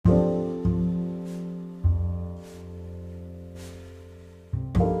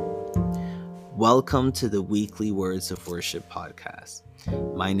Welcome to the weekly Words of Worship podcast.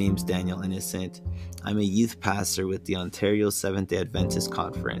 My name's Daniel Innocent. I'm a youth pastor with the Ontario Seventh-day Adventist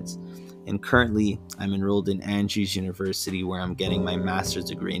Conference, and currently I'm enrolled in Andrews University where I'm getting my master's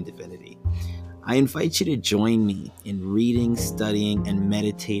degree in divinity. I invite you to join me in reading, studying, and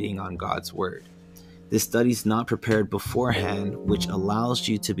meditating on God's Word. This study is not prepared beforehand, which allows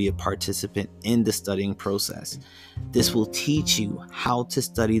you to be a participant in the studying process. This will teach you how to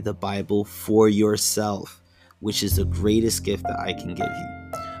study the Bible for yourself, which is the greatest gift that I can give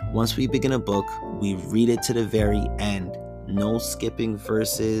you. Once we begin a book, we read it to the very end. No skipping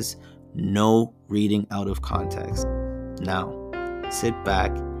verses, no reading out of context. Now, sit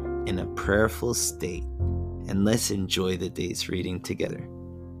back in a prayerful state and let's enjoy the day's reading together.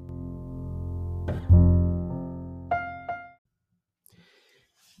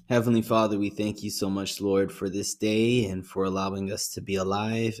 Heavenly Father, we thank you so much, Lord, for this day and for allowing us to be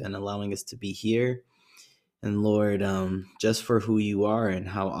alive and allowing us to be here. And Lord, just for who you are and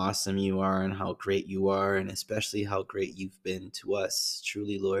how awesome you are and how great you are, and especially how great you've been to us.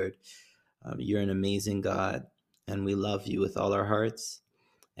 Truly, Lord, you're an amazing God, and we love you with all our hearts.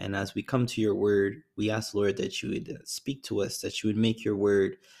 And as we come to your word, we ask, Lord, that you would speak to us, that you would make your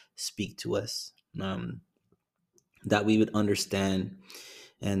word speak to us, that we would understand,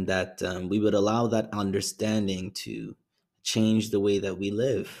 and that we would allow that understanding to change the way that we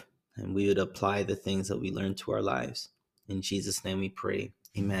live, and we would apply the things that we learn to our lives. In Jesus' name we pray.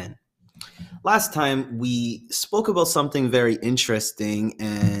 Amen. Last time we spoke about something very interesting,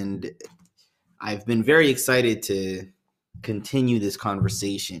 and I've been very excited to continue this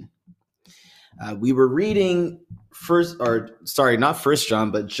conversation. We were reading not First John,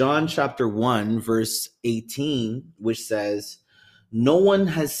 but John chapter 1, verse 18, which says, "No one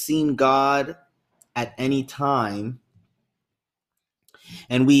has seen God at any time."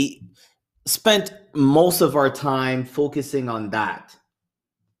 And we spent most of our time focusing on that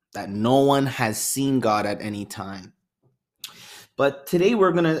no one has seen God at any time. But today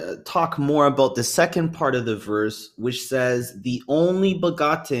we're going to talk more about the second part of the verse, which says, the only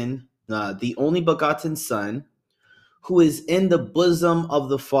begotten Son, who is in the bosom of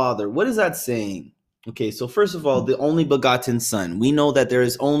the Father. What is that saying? Okay, so first of all, the only begotten Son. We know that there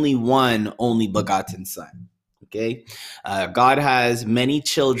is only one only begotten Son. Okay, God has many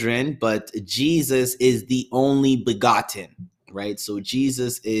children, but Jesus is the only begotten, right? So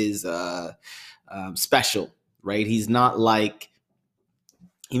Jesus is special, right? He's not like,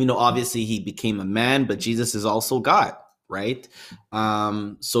 even though obviously he became a man, but Jesus is also God, right?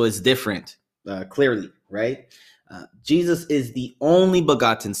 So it's different, clearly, right? Jesus is the only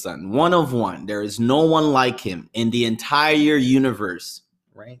begotten Son, one of one. There is no one like him in the entire universe,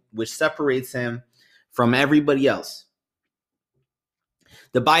 right? Which separates him from everybody else.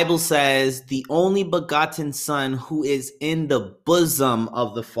 The Bible says the only begotten Son who is in the bosom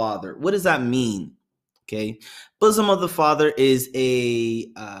of the Father. What does that mean? Okay. Bosom of the Father is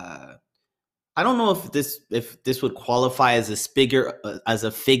I don't know if this would qualify as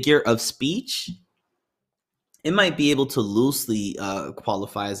a figure of speech. It might be able to loosely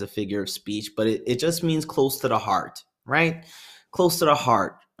qualify as a figure of speech, but it just means close to the heart, right? Close to the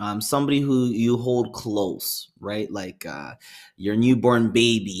heart. Somebody who you hold close, right? Like your newborn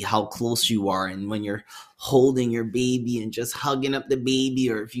baby, how close you are. And when you're holding your baby and just hugging up the baby,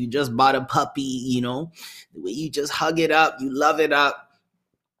 or if you just bought a puppy, the way you just hug it up, you love it up.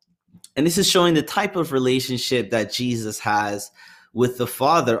 And this is showing the type of relationship that Jesus has with the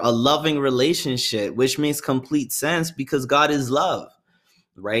Father, a loving relationship, which makes complete sense because God is love,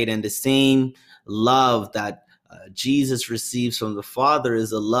 right? And the same love that Jesus receives from the Father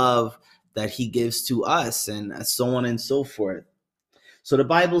is a love that he gives to us, and so on and so forth. So the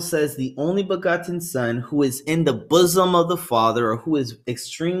Bible says the only begotten Son who is in the bosom of the Father, or who is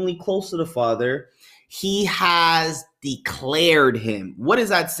extremely close to the Father, he has declared him. What is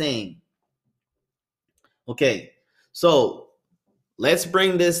that saying? Okay, so let's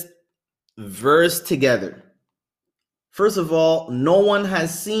bring this verse together. First of all, no one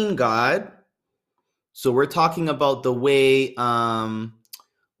has seen God. So we're talking about the way, I'm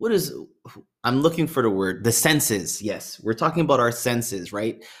looking for the word, the senses. Yes, we're talking about our senses,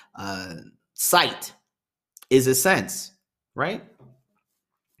 right? Sight is a sense, right?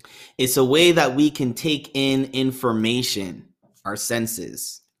 It's a way that we can take in information, our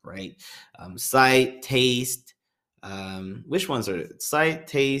senses, right? Sight, taste, which ones are it? Sight,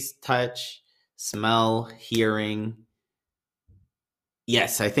 taste, touch, smell, hearing.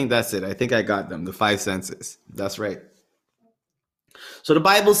 Yes, I think that's it. I think I got them, the five senses. That's right. So the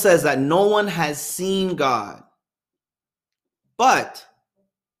Bible says that no one has seen God, but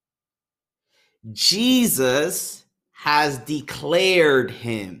Jesus has declared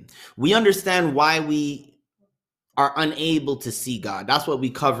him. We understand why we are unable to see God. That's what we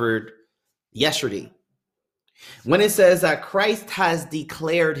covered yesterday. When it says that Christ has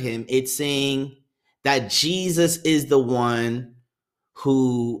declared him, it's saying that Jesus is the one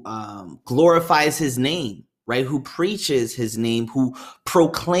who glorifies his name, right? Who preaches his name, who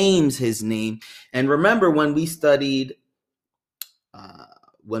proclaims his name. And remember when we studied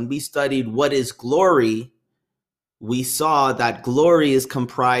what is glory, we saw that glory is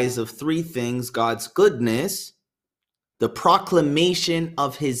comprised of three things: God's goodness, the proclamation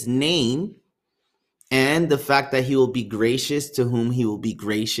of his name, and the fact that he will be gracious to whom he will be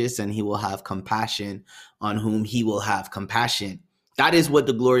gracious, and he will have compassion on whom he will have compassion. That is what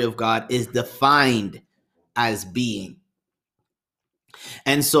the glory of God is defined as being.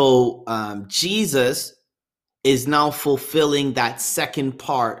 And so Jesus is now fulfilling that second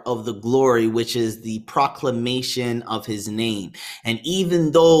part of the glory, which is the proclamation of his name. And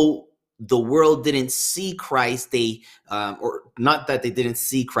even though the world didn't see Christ, or not that they didn't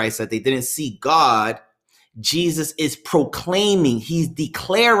see Christ, that they didn't see God, Jesus is proclaiming, he's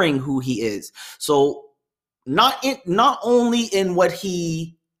declaring who he is. So not only in what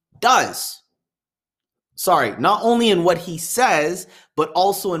he does, not only in what he says, but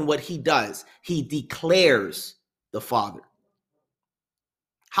also in what he does. He declares the Father.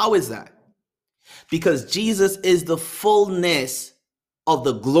 How is that? Because Jesus is the fullness of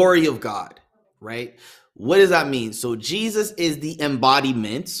the glory of God, right? What does that mean? So Jesus is the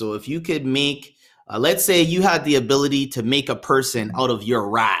embodiment. So if you could make, let's say you had the ability to make a person out of your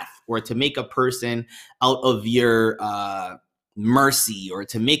wrath, or to make a person out of your mercy, or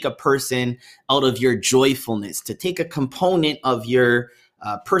to make a person out of your joyfulness, to take a component of your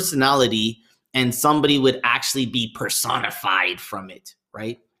personality, and somebody would actually be personified from it,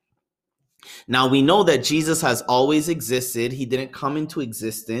 right? Now we know that Jesus has always existed. He didn't come into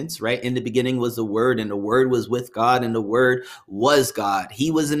existence, right? In the beginning was the Word, and the Word was with God, and the Word was God.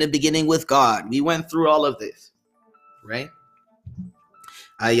 He was in the beginning with God. We went through all of this, right?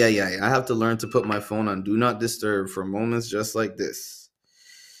 I have to learn to put my phone on Do Not Disturb for moments just like this.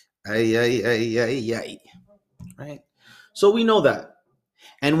 Right? So we know that.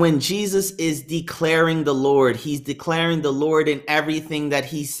 And when Jesus is declaring the Lord, he's declaring the Lord in everything that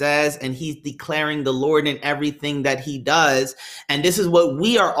he says, and he's declaring the Lord in everything that he does. And this is what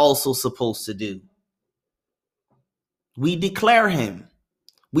we are also supposed to do. We declare him.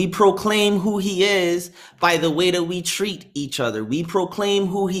 We proclaim who he is by the way that we treat each other. We proclaim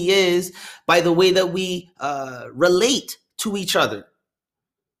who he is by the way that we relate to each other.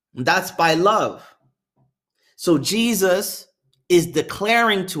 And that's by love. So Jesus is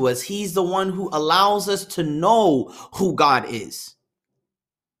declaring to us, he's the one who allows us to know who God is.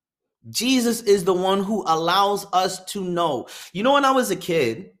 Jesus is the one who allows us to know. You know, when I was a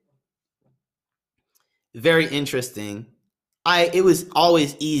kid, very interesting, it was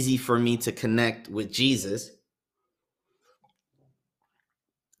always easy for me to connect with Jesus.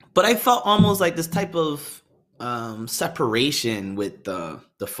 But I felt almost like this type of separation with the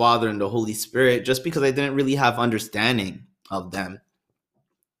Father and the Holy Spirit, just because I didn't really have understanding of them.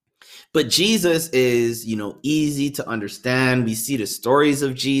 But Jesus is, easy to understand. We see the stories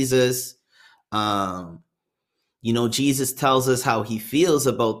of Jesus. Jesus tells us how he feels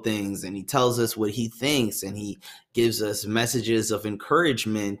about things, and he tells us what he thinks, and he gives us messages of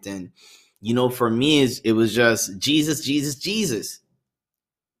encouragement. And, for me, it was just Jesus, Jesus, Jesus,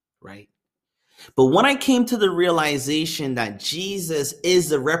 right? But when I came to the realization that Jesus is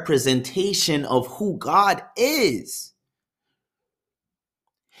the representation of who God is,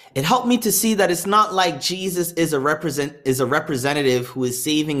 it helped me to see that it's not like Jesus is a representative who is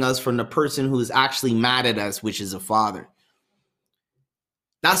saving us from the person who is actually mad at us, which is a father.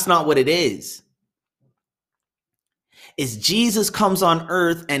 That's not what it is. It's Jesus comes on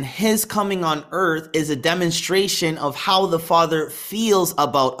earth, and his coming on earth is a demonstration of how the Father feels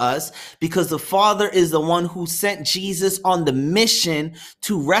about us, because the Father is the one who sent Jesus on the mission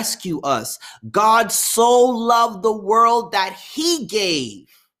to rescue us. God so loved the world that he gave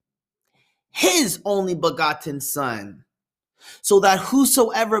his only begotten Son, so that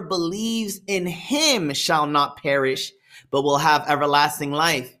whosoever believes in him shall not perish, but will have everlasting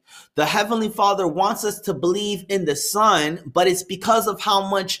life. The Heavenly Father wants us to believe in the Son, but it's because of how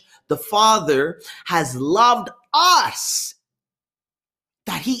much the Father has loved us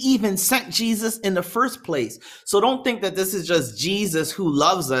that he even sent Jesus in the first place. So don't think that this is just Jesus who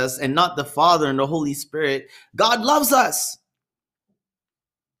loves us and not the Father and the Holy Spirit. God loves us.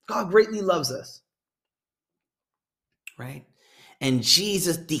 God greatly loves us. Right? And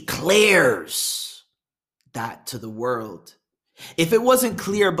Jesus declares that to the world. If it wasn't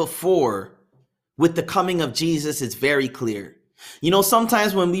clear before, with the coming of Jesus, it's very clear. You know,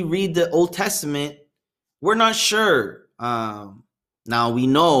 sometimes when we read the Old Testament, we're not sure. Now we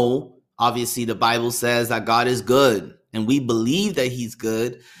know, obviously, the Bible says that God is good, and we believe that he's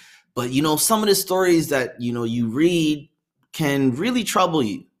good. But, you know, some of the stories that, you know, you read can really trouble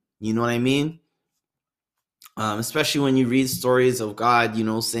you. You know what I mean? Especially when you read stories of God, you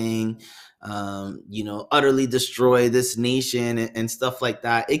know, saying, you know, utterly destroy this nation and stuff like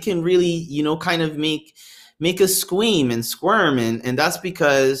that. It can really, you know, kind of make us scream and squirm. And that's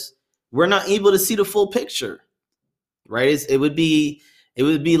because we're not able to see the full picture, right? It would be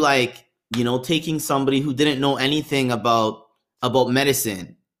like, you know, taking somebody who didn't know anything about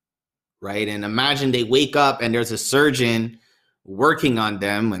medicine, right? And imagine they wake up and there's a surgeon working on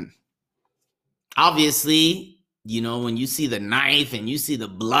them, and obviously, you know, when you see the knife and you see the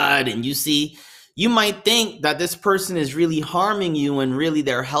blood and you might think that this person is really harming you and really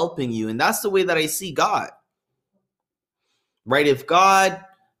they're helping you. And that's the way that I see God, right? If God,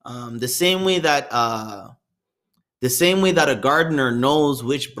 the same way that a gardener knows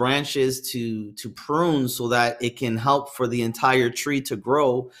which branches to prune so that it can help for the entire tree to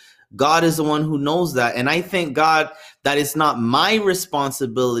grow, God is the one who knows that. And I thank God that it's not my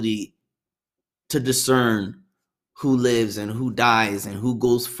responsibility to discern who lives and who dies and who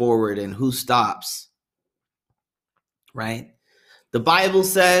goes forward and who stops, right? The Bible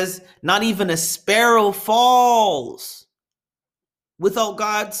says not even a sparrow falls without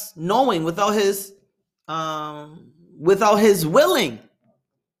God's knowing, without his willing,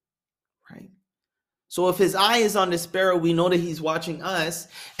 right? So if his eye is on the sparrow, we know that he's watching us.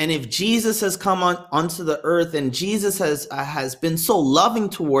 And if Jesus has come onto the earth, and Jesus has been so loving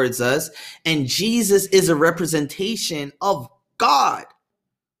towards us, and Jesus is a representation of God.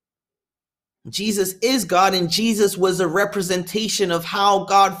 Jesus is God, and Jesus was a representation of how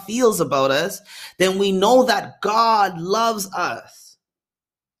God feels about us, then we know that God loves us.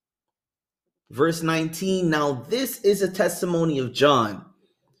 Verse 19, now this is a testimony of John,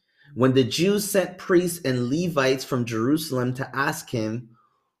 when the Jews sent priests and Levites from Jerusalem to ask him,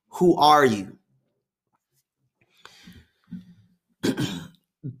 who are you?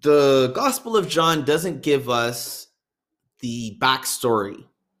 The Gospel of John doesn't give us the backstory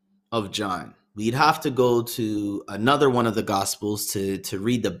of John. We'd have to go to another one of the Gospels to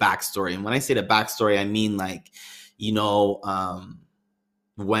read the backstory. And when I say the backstory, I mean like, you know,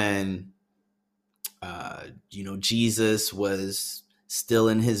 when, you know, Jesus was still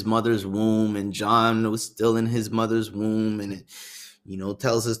in his mother's womb and John was still in his mother's womb, and it, you know,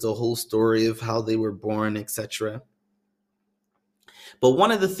 tells us the whole story of how they were born, etc. But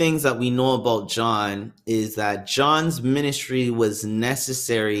one of the things that we know about John is that John's ministry was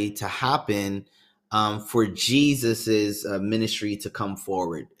necessary to happen for Jesus's ministry to come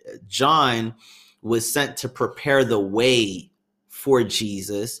forward. John was sent to prepare the way for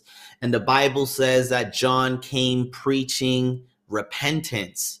Jesus. And the Bible says that John came preaching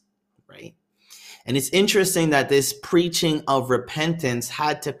repentance, right? And it's interesting that this preaching of repentance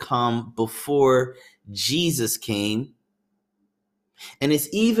had to come before Jesus came. And it's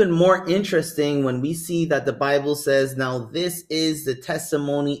even more interesting when we see that the Bible says, now this is the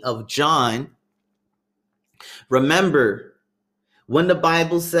testimony of John. Remember, when the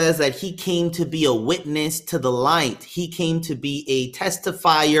Bible says that he came to be a witness to the light, he came to be a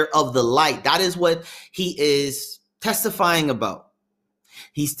testifier of the light. That is what he is testifying about.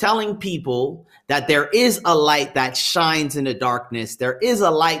 He's telling people that there is a light that shines in the darkness. There is a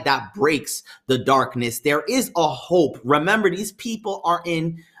light that breaks the darkness. There is a hope. Remember, these people are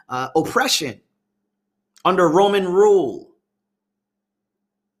in oppression, under Roman rule,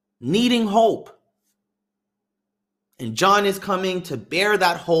 needing hope. And John is coming to bear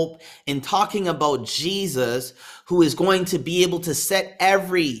that hope and talking about Jesus, who is going to be able to set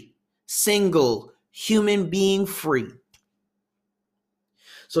every single human being free.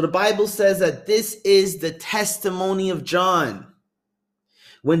 So the Bible says that this is the testimony of John,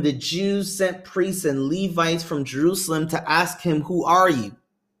 when the Jews sent priests and Levites from Jerusalem to ask him, who are you?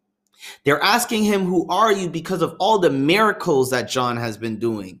 They're asking him, who are you? Because of all the miracles that John has been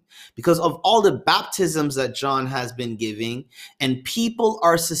doing, because of all the baptisms that John has been giving, and people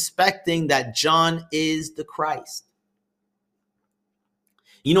are suspecting that John is the Christ.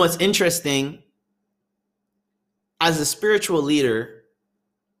 You know, it's interesting. As a spiritual leader,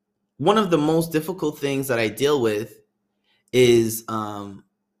 one of the most difficult things that I deal with is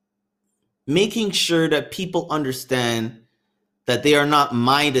making sure that people understand that they are not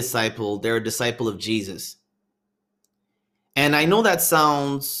my disciple, they're a disciple of Jesus. And I know that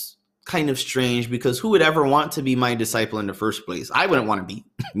sounds kind of strange, because who would ever want to be my disciple in the first place? I wouldn't want to be.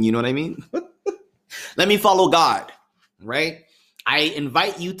 You know what I mean? Let me follow God, right? I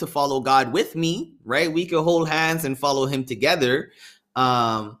invite you to follow God with me, right? We could hold hands and follow him together.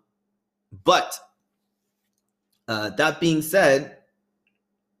 But that being said,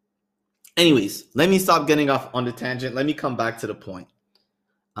 anyways, let me stop getting off on the tangent. Let me come back to the point.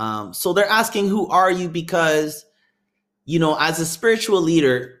 So they're asking, who are you? Because, as a spiritual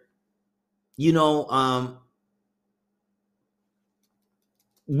leader,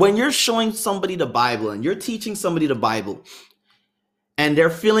 when you're showing somebody the Bible and you're teaching somebody the Bible and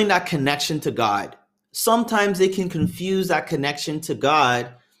they're feeling that connection to God, sometimes they can confuse that connection to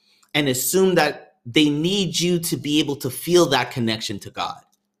God and assume that they need you to be able to feel that connection to God,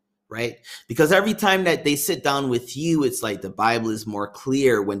 right? Because every time that they sit down with you, it's like the Bible is more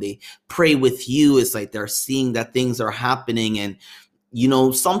clear. When they pray with you, it's like they're seeing that things are happening. And,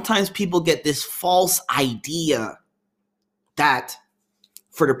 sometimes people get this false idea that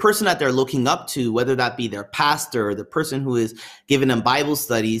for the person that they're looking up to, whether that be their pastor or the person who is giving them Bible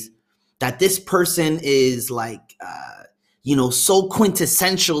studies, that this person is like, so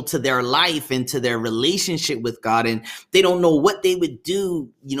quintessential to their life and to their relationship with God. And they don't know what they would do,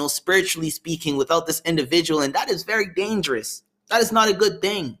 spiritually speaking, without this individual. And that is very dangerous. That is not a good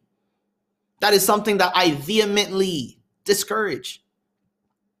thing. That is something that I vehemently discourage.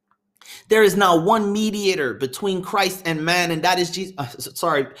 There is now one mediator between Christ and man, and that is Jesus.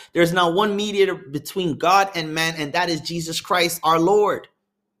 There's now one mediator between God and man, and that is Jesus Christ, our Lord.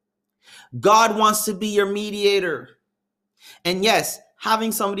 God wants to be your mediator. And yes,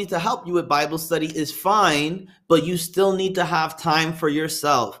 having somebody to help you with Bible study is fine, but you still need to have time for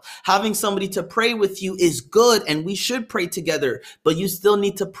yourself. Having somebody to pray with you is good, and we should pray together, but you still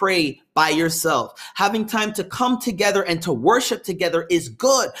need to pray by yourself. Having time to come together and to worship together is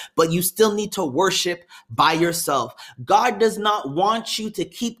good, but you still need to worship by yourself. God does not want you to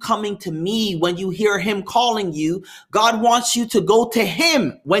keep coming to me when you hear him calling you. God wants you to go to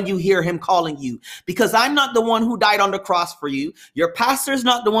him when you hear him calling you, because I'm not the one who died on the cross for you. Your pastor's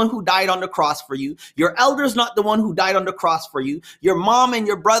not the one who died on the cross for you. Your elder's not the one who died on the cross for you. Your mom and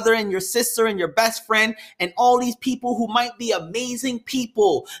your brother and your sister and your best friend and all these people who might be amazing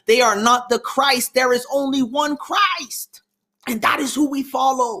people, they are not the Christ. There is only one Christ. And that is who we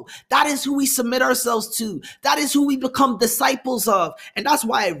follow. That is who we submit ourselves to. That is who we become disciples of. And that's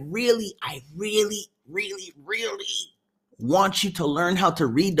why I really want you to learn how to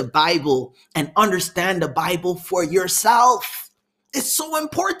read the Bible and understand the Bible for yourself. It's so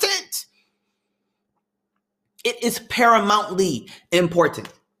important. It is paramountly important.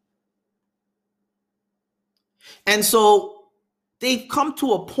 And so they've come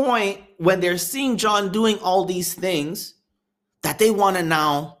to a point when they're seeing John doing all these things that they want to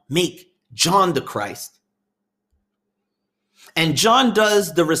now make John the Christ. And John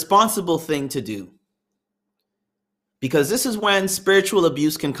does the responsible thing to do, because this is when spiritual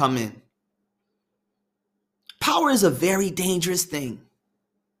abuse can come in. Power is a very dangerous thing.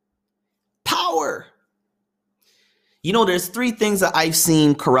 Power. There's three things that I've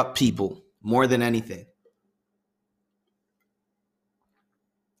seen corrupt people more than anything.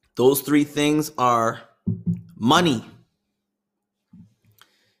 Those three things are money,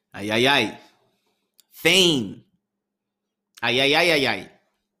 fame,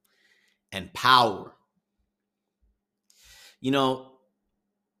 and power.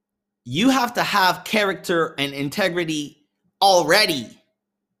 You have to have character and integrity already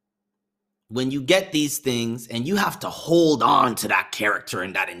when you get these things, and you have to hold on to that character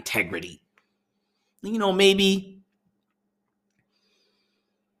and that integrity.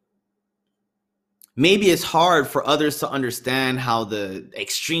 Maybe it's hard for others to understand how the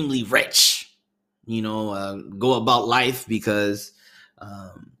extremely rich, go about life, because,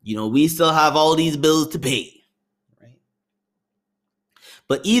 we still have all these bills to pay, right?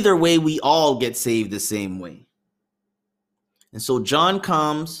 But either way, we all get saved the same way. And so John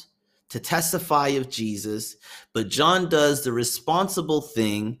comes to testify of Jesus, but John does the responsible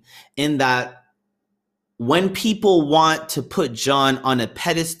thing in that when people want to put John on a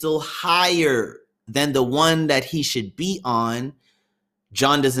pedestal higher than the one that he should be on,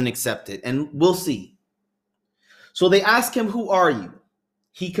 John doesn't accept it. And we'll see. So they ask him, who are you?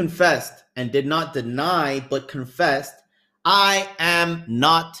 He confessed and did not deny, but confessed, I am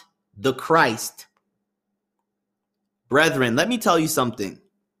not the Christ. Brethren, let me tell you something.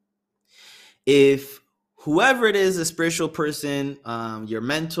 If whoever it is, a spiritual person, your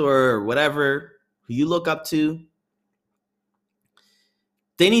mentor or whatever, who you look up to,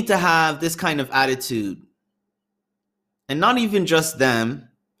 they need to have this kind of attitude. And not even just them,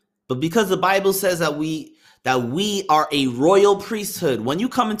 but because the Bible says that we are a royal priesthood. When you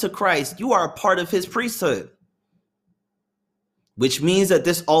come into Christ, you are a part of his priesthood, which means that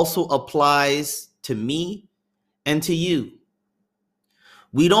this also applies to me and to you.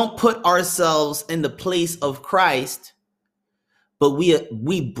 We don't put ourselves in the place of Christ, but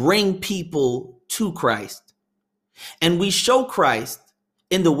we bring people to Christ. And we show Christ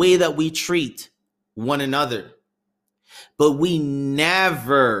in the way that we treat one another. But we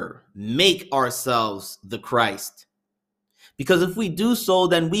never make ourselves the Christ. Because if we do so,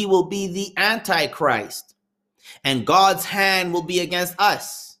 then we will be the Antichrist. And God's hand will be against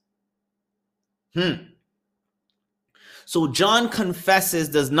us. So John confesses,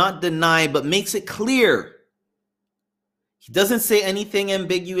 does not deny, but makes it clear. He doesn't say anything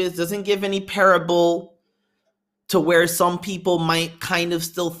ambiguous, doesn't give any parable to where some people might kind of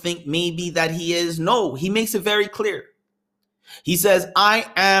still think maybe that he is. No, he makes it very clear. He says, I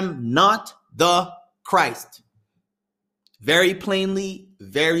am not the Christ. Very plainly,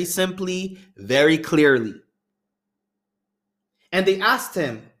 very simply, very clearly. And they asked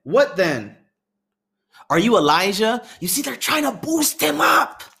him, what then? Are you Elijah? You see, they're trying to boost him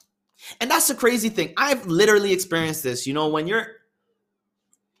up. And that's the crazy thing. I've literally experienced this. You know, when you're...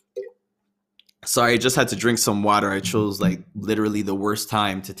 Sorry, I just had to drink some water. I chose like literally the worst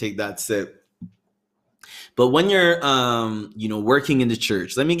time to take that sip. But when you're, working in the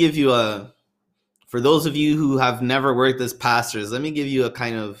church, let me give you for those of you who have never worked as pastors, let me give you a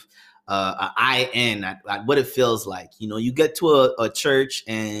kind of an eye in at what it feels like. You know, you get to a church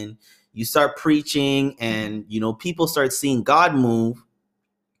and you start preaching and, people start seeing God move.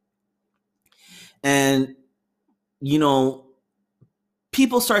 And,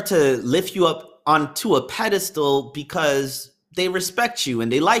 people start to lift you up onto a pedestal because they respect you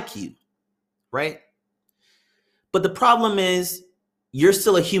and they like you, right? But the problem is you're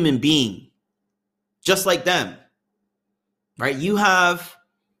still a human being, just like them, right? You have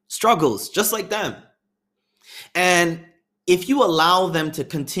struggles just like them. And if you allow them to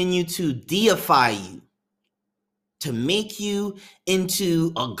continue to deify you, to make you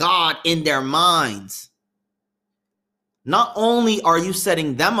into a god in their minds, not only are you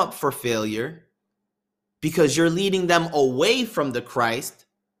setting them up for failure because you're leading them away from the Christ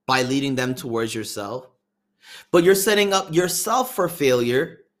by leading them towards yourself, but you're setting up yourself for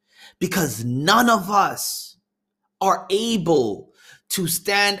failure because none of us are able to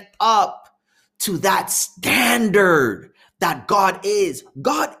stand up to that standard that God is.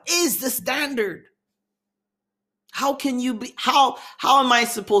 God is the standard. How can you be, how am I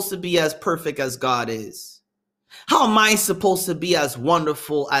supposed to be as perfect as God is? How am I supposed to be as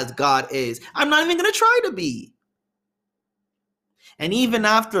wonderful as God is? I'm not even going to try to be. And even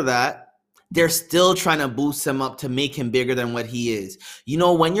after that, they're still trying to boost him up to make him bigger than what he is. You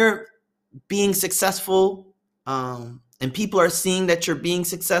know, when you're being successful, and people are seeing that you're being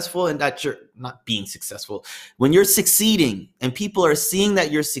successful and that you're not being successful, when you're succeeding and people are seeing that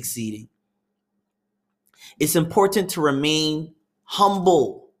you're succeeding, it's important to remain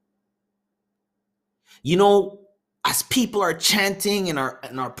humble. You know, as people are chanting and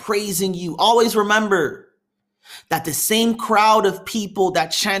are praising you, always remember that the same crowd of people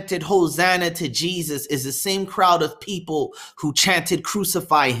that chanted Hosanna to Jesus is the same crowd of people who chanted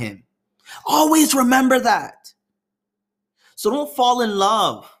crucify him. Always remember that. So don't fall in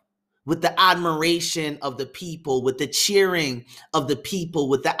love with the admiration of the people, with the cheering of the people,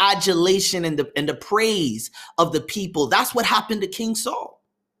 with the adulation and the praise of the people. That's what happened to King Saul,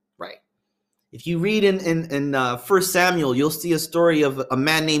 right? If you read in 1 Samuel, you'll see a story of a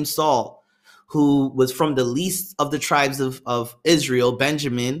man named Saul, who was from the least of the tribes of Israel,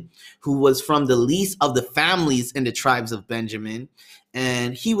 Benjamin, who was from the least of the families in the tribes of Benjamin.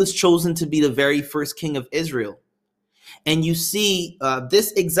 And he was chosen to be the very first king of Israel. And you see,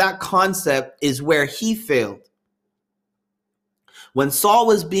 this exact concept is where he failed. When Saul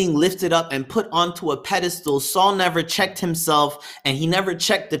was being lifted up and put onto a pedestal, Saul never checked himself and he never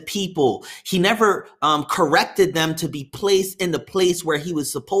checked the people. He never corrected them to be placed in the place where he was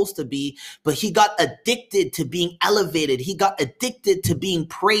supposed to be, but he got addicted to being elevated. He got addicted to being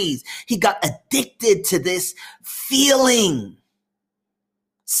praised. He got addicted to this feeling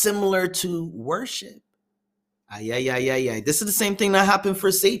similar to worship. This is the same thing that happened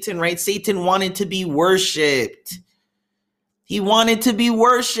for Satan, right? Satan wanted to be worshipped. He wanted to be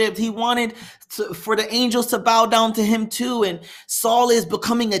worshipped. He wanted for the angels to bow down to him too. And Saul is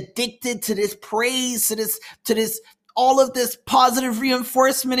becoming addicted to this praise, to this, all of this positive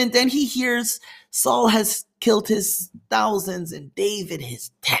reinforcement. And then he hears Saul has killed his thousands and David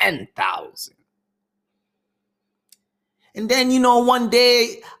his 10,000. And then, one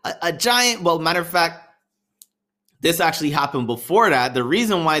day a giant, well, matter of fact, this actually happened before that. The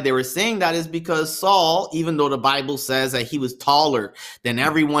reason why they were saying that is because Saul, even though the Bible says that he was taller than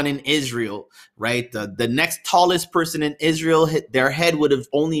everyone in Israel, right? The next tallest person in Israel, their head would have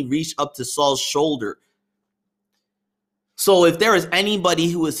only reached up to Saul's shoulder. So if there was anybody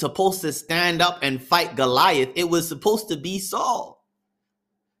who was supposed to stand up and fight Goliath, it was supposed to be Saul,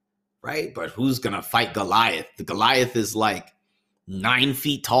 right? But who's going to fight Goliath? The Goliath is like 9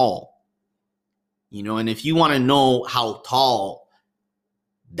 feet tall. And if you want to know how tall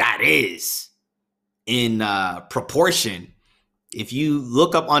that is in proportion, if you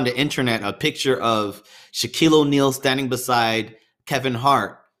look up on the internet a picture of Shaquille O'Neal standing beside Kevin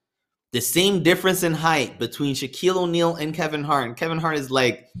Hart, the same difference in height between Shaquille O'Neal and Kevin Hart. And Kevin Hart is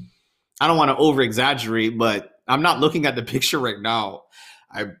like, I don't want to over exaggerate, but I'm not looking at the picture right now.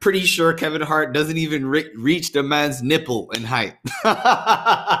 I'm pretty sure Kevin Hart doesn't even reach the man's nipple in height.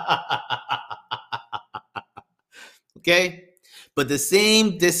 Okay? But the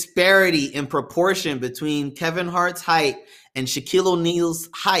same disparity in proportion between Kevin Hart's height and Shaquille O'Neal's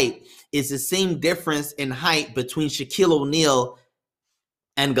height is the same difference in height between Shaquille O'Neal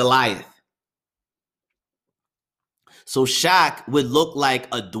and Goliath. So Shaq would look like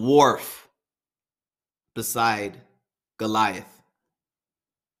a dwarf beside Goliath.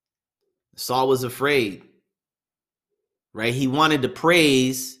 Saul was afraid, right? He wanted to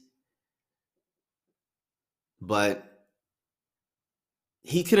praise, but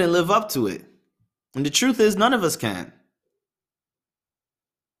he couldn't live up to it. And the truth is, none of us can.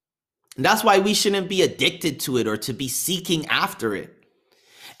 And that's why we shouldn't be addicted to it or to be seeking after it.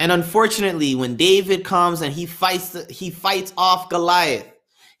 And unfortunately, when David comes and he fights off Goliath,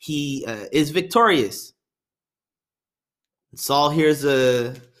 he is victorious. Saul hears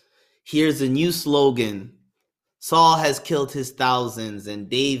a new slogan. Saul has killed his thousands and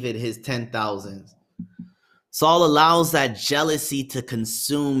David his 10,000s. Saul allows that jealousy to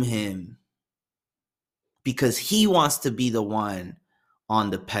consume him because he wants to be the one on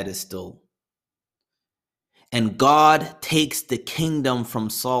the pedestal. And God takes the kingdom from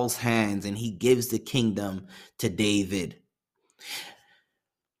Saul's hands and he gives the kingdom to David.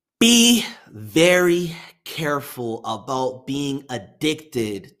 Be very careful about being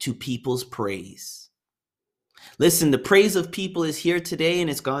addicted to people's praise. Listen, the praise of people is here today and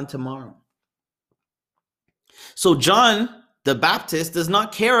it's gone tomorrow. So John the Baptist does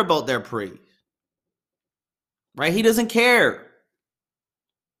not care about their praise, right? He doesn't care.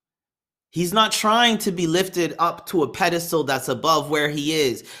 He's not trying to be lifted up to a pedestal that's above where he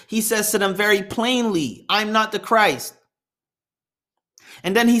is. He says to them very plainly, I'm not the Christ.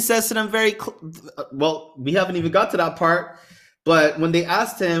 And then he says to them well, we haven't even got to that part, but when they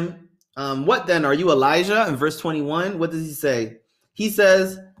asked him, what then? Are you Elijah? In verse 21, what does he say? He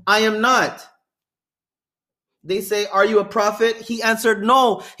says, I am not. They say, are you a prophet? He answered,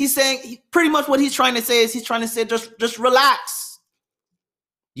 no. He's saying pretty much what he's trying to say is just relax.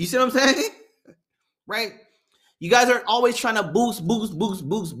 You see what I'm saying? Right? You guys are always trying to boost.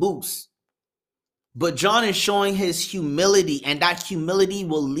 But John is showing his humility, and that humility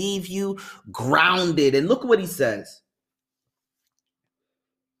will leave you grounded. And look what he says.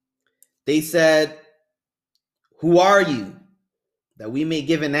 They said, who are you? That we may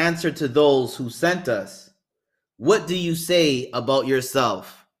give an answer to those who sent us. What do you say about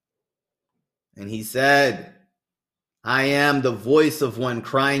yourself? And he said, I am the voice of one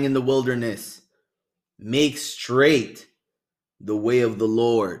crying in the wilderness. Make straight the way of the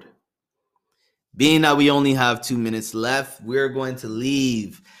Lord. Being that we only have 2 minutes left, we're going to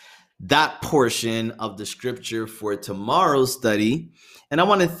leave that portion of the scripture for tomorrow's study. And I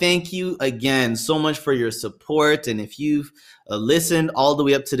want to thank you again so much for your support. And if you've listened all the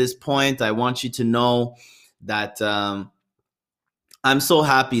way up to this point, I want you to know that I'm so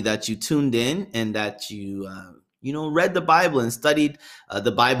happy that you tuned in and that you read the Bible and studied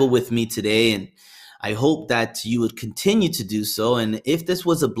the Bible with me today. And I hope that you would continue to do so. And if this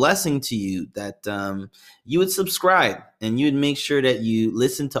was a blessing to you, that you would subscribe and you would make sure that you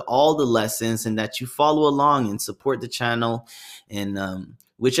listen to all the lessons and that you follow along and support the channel in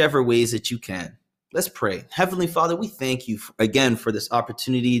whichever ways that you can. Let's pray. Heavenly Father, we thank you again for this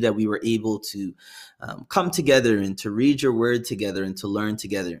opportunity that we were able to come together and to read your word together and to learn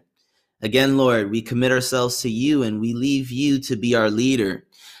together. Again, Lord, we commit ourselves to you and we leave you to be our leader.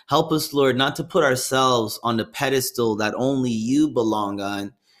 Help us, Lord, not to put ourselves on the pedestal that only you belong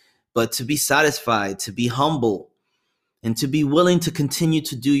on, but to be satisfied, to be humble, and to be willing to continue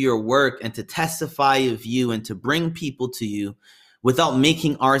to do your work and to testify of you and to bring people to you without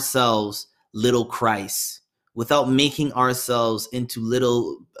making ourselves little Christ, without making ourselves into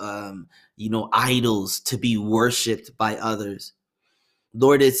little, idols to be worshipped by others.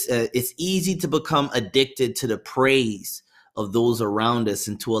 Lord, it's easy to become addicted to the praise of those around us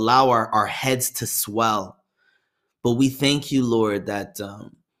and to allow our heads to swell. But we thank you, Lord, that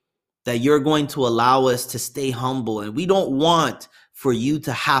you're going to allow us to stay humble. And we don't want for you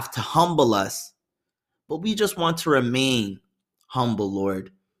to have to humble us, but we just want to remain humble,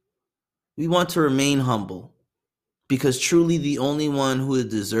 Lord. We want to remain humble because truly the only one who is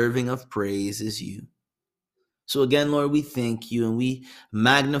deserving of praise is you. So again, Lord, we thank you and we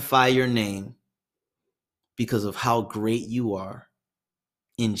magnify your name because of how great you are.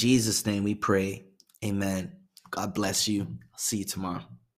 In Jesus' name we pray. Amen. God bless you. I'll see you tomorrow.